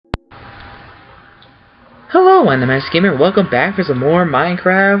Hello, I'm the Master Gamer. Welcome back for some more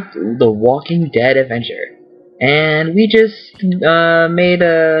Minecraft The Walking Dead adventure. And we just made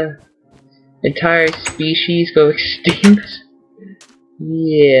a entire species go extinct.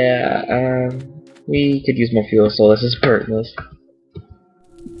 Yeah, we could use more fuel, so this is pointless.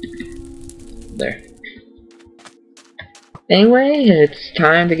 There. Anyway, it's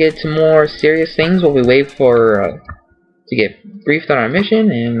time to get to more serious things while we wait for to get briefed on our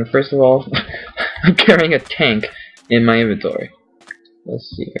mission. And first of all, I'm carrying a tank in my inventory. Let's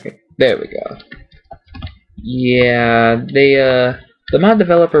see. There we go. Yeah, the mod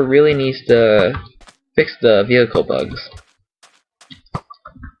developer really needs to fix the vehicle bugs.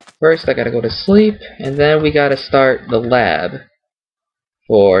 First, I gotta go to sleep, and then we gotta start the lab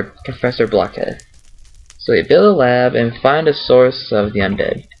for Professor Blockhead. So you build a lab and find a source of the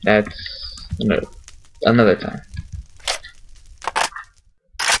undead. That's another time.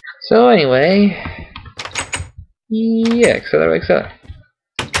 So anyway, yeah, etc.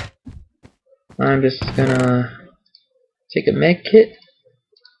 I'm just gonna take a med kit.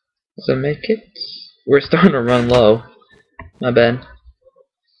 Some med kits. We're starting to run low. My bad.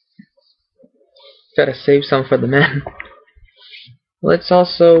 Gotta save some for the men. Let's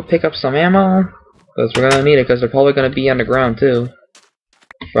also pick up some ammo, because we're gonna need it, because they're probably gonna be underground too.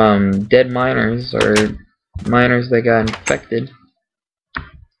 From dead miners, or miners that got infected.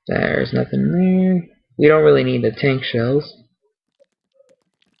 There's nothing there. We don't really need the tank shells.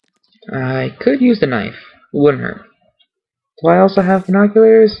 I could use the knife. It wouldn't hurt. Do I also have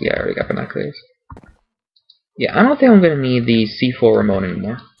binoculars? Yeah, I already got binoculars. Yeah, I don't think I'm gonna need the C4 remote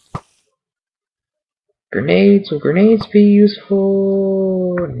anymore. Grenades? Will grenades be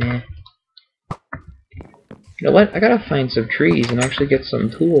useful? Nah. You know what? I gotta find some trees and actually get some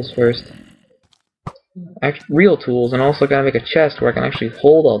tools first. Real tools, and also gotta make a chest where I can actually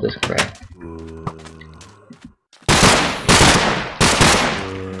hold all this crap.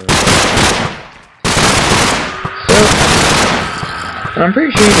 So, and I'm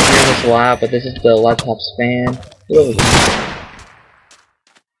pretty sure you can hear this a lot, but this is the laptop's fan.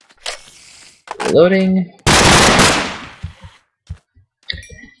 Loading.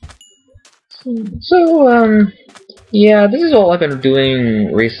 So, yeah, this is all I've been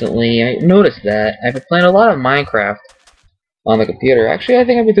doing recently. I noticed that I've been playing a lot of Minecraft on the computer. Actually, I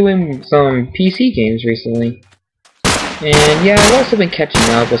think I've been doing some PC games recently. And yeah, I've also been catching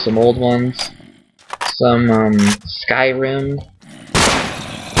up with some old ones. Some Skyrim.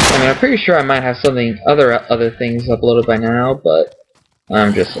 I mean, I'm pretty sure I might have something other things uploaded by now, but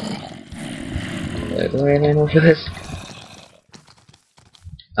I'm just saying. Do I have ammo for this?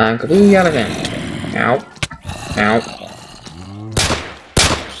 I'm completely out of ammo. Ow. Ow.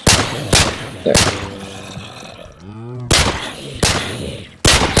 There.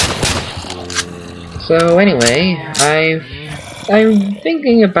 So anyway, I'm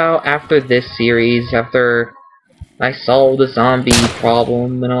thinking about after this series, after I solve the zombie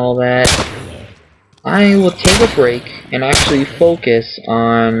problem and all that, I will take a break and actually focus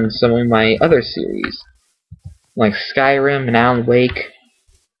on some of my other series, like Skyrim and Alan Wake.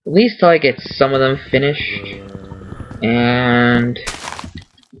 At least till I get some of them finished and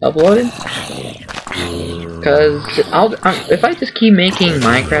uploaded. Because if I just keep making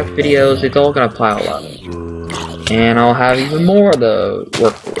Minecraft videos, it's all gonna pile up, and I'll have even more to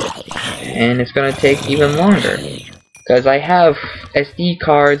work with, and it's gonna take even longer. Because I have SD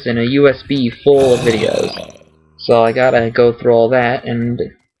cards and a USB full of videos, so I gotta go through all that, and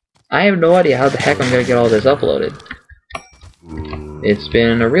I have no idea how the heck I'm gonna get all this uploaded. It's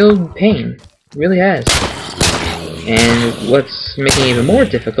been a real pain. It really has. And what's making it even more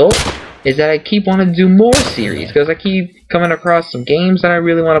difficult is that I keep wanting to do more series, because I keep coming across some games that I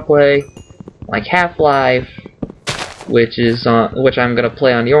really want to play, like Half-Life, which I'm gonna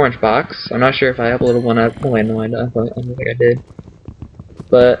play on the Orange Box. I'm not sure if I uploaded one up. Oh wait, no, I don't think I did.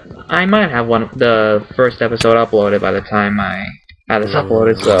 But I might have the first episode uploaded by the time I have this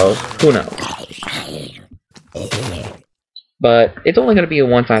uploaded, so who knows. But it's only gonna be a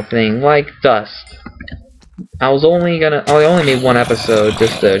one-time thing, like Dust. I only made one episode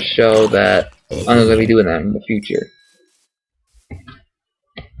just to show that I'm gonna be doing that in the future.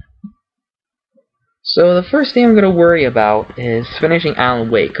 So the first thing I'm gonna worry about is finishing Alan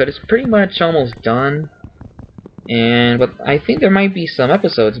Wake, cause it's pretty much almost done. But I think there might be some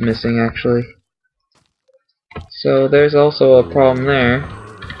episodes missing actually. So there's also a problem there.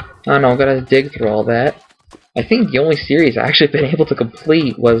 I don't know, I'm gonna dig through all that. I think the only series I've actually been able to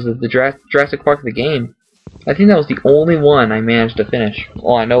complete was the Jurassic Park the game. I think that was the only one I managed to finish.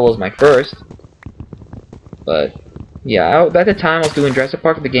 Well, I know it was my first, but Yeah, at the time I was doing Jurassic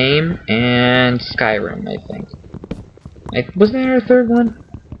Park the game and Skyrim, I think. Wasn't there a third one?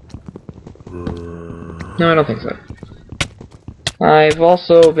 No, I don't think so. I've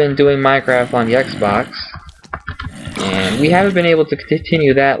also been doing Minecraft on the Xbox, and we haven't been able to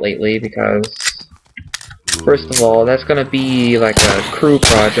continue that lately because, first of all, that's gonna be like a crew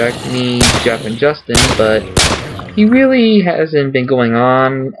project, me, Jeff, and Justin, but he really hasn't been going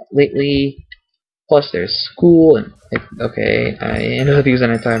on lately. Plus, there's school, and okay, I ended up using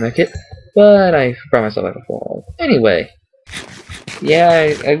an entire mech kit, but I brought myself like a fall. Anyway,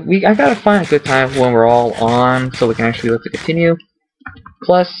 yeah, I gotta find a good time when we're all on, so we can actually look to continue.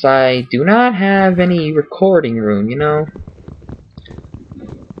 Plus, I do not have any recording room, you know?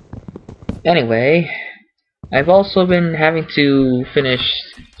 Anyway, I've also been having to finish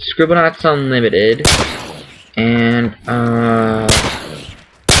Scribblenauts Unlimited, and,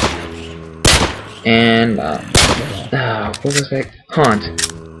 what was that? Haunt.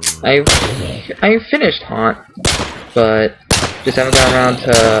 I finished Haunt, but just haven't gotten around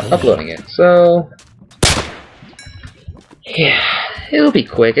to uploading it, so yeah, it'll be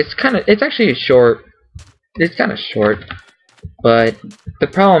quick. It's actually short. It's kind of short, but the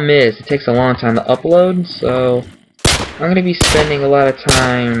problem is it takes a long time to upload, so I'm gonna be spending a lot of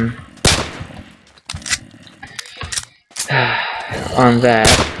time on that.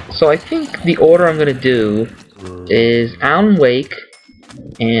 So I think the order I'm gonna do is Alan Wake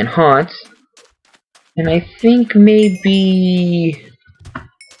and Haunt, and I think maybe,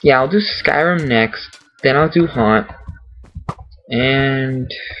 yeah, I'll do Skyrim next, then I'll do Haunt,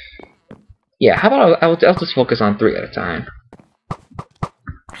 and yeah, how about I'll just focus on 3 at a time.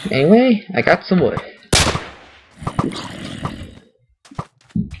 Anyway, I got some wood.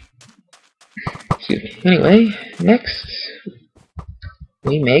 Excuse me. Anyway, next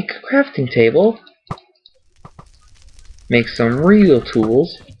we make a crafting table. Make some real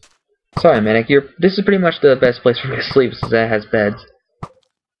tools. Sorry, Manic, this is pretty much the best place for me to sleep since it has beds.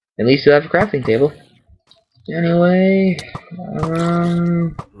 At least you have a crafting table. Anyway,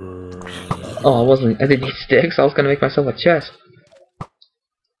 oh, I didn't need sticks. I was gonna make myself a chest.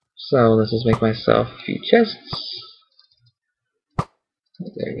 So let's just make myself a few chests.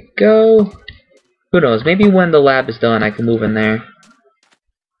 There we go. Who knows? Maybe when the lab is done, I can move in there.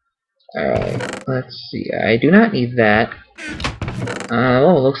 Alright, let's see. I do not need that.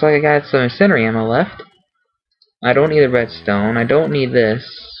 Oh, looks like I got some incendiary ammo left. I don't need the redstone. I don't need this.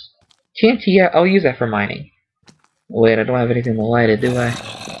 TNT, yeah, I'll use that for mining. Wait, I don't have anything to light it, do I?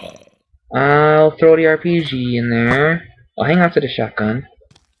 I'll throw the RPG in there. I'll hang on to the shotgun.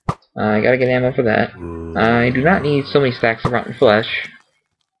 I gotta get ammo for that. I do not need so many stacks of rotten flesh.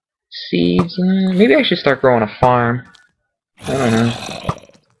 Seeds, maybe I should start growing a farm. I don't know.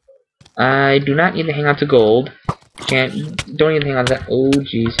 I do not need to hang on to gold. Don't need to hang on to that. Oh,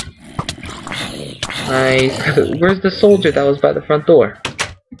 jeez. Where's the soldier that was by the front door?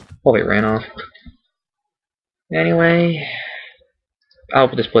 Oh, he ran off. Anyway,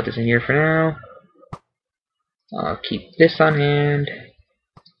 I'll just put this in here for now. I'll keep this on hand.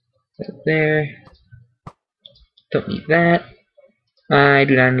 Right there. Don't need that. I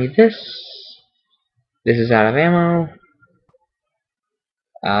do not need this. This is out of ammo.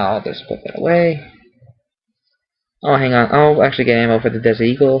 I'll just put that away. Oh, hang on. I'll actually get ammo for the Desert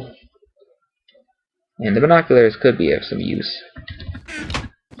Eagle. And the binoculars could be of some use.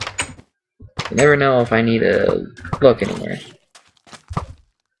 You never know if I need to look anywhere.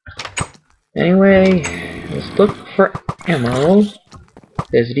 Anyway, let's look for ammo.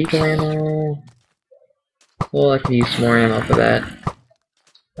 Desert Eagle ammo. Well, I can use some more ammo for that.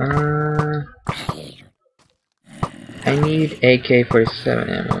 I need AK-47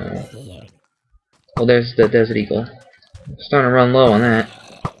 ammo. Well, there's the Desert Eagle. I'm starting to run low on that.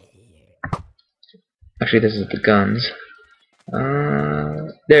 Actually, this is the guns.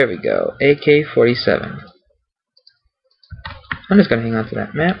 There we go. AK-47. I'm just gonna hang on to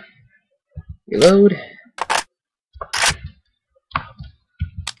that map. Reload.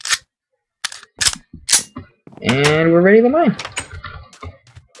 And we're ready to mine.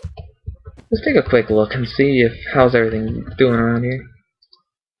 Let's take a quick look and see if how's everything doing around here.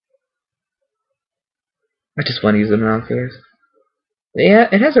 I just want to use the binoculars. Yeah,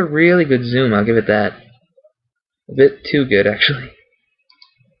 it has a really good zoom, I'll give it that. A bit too good, actually.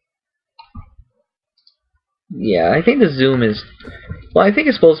 Yeah, I think the zoom is... Well, I think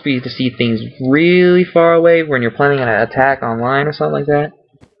it's supposed to be to see things really far away when you're planning an attack online or something like that.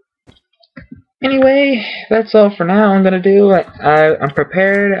 Anyway, that's all for now I'm gonna do. I'm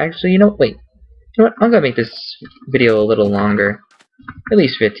prepared. Actually, wait. You know what? I'm gonna make this video a little longer. At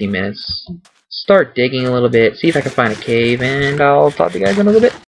least 15 minutes. start digging a little bit, see if I can find a cave, and I'll talk to you guys in a little bit.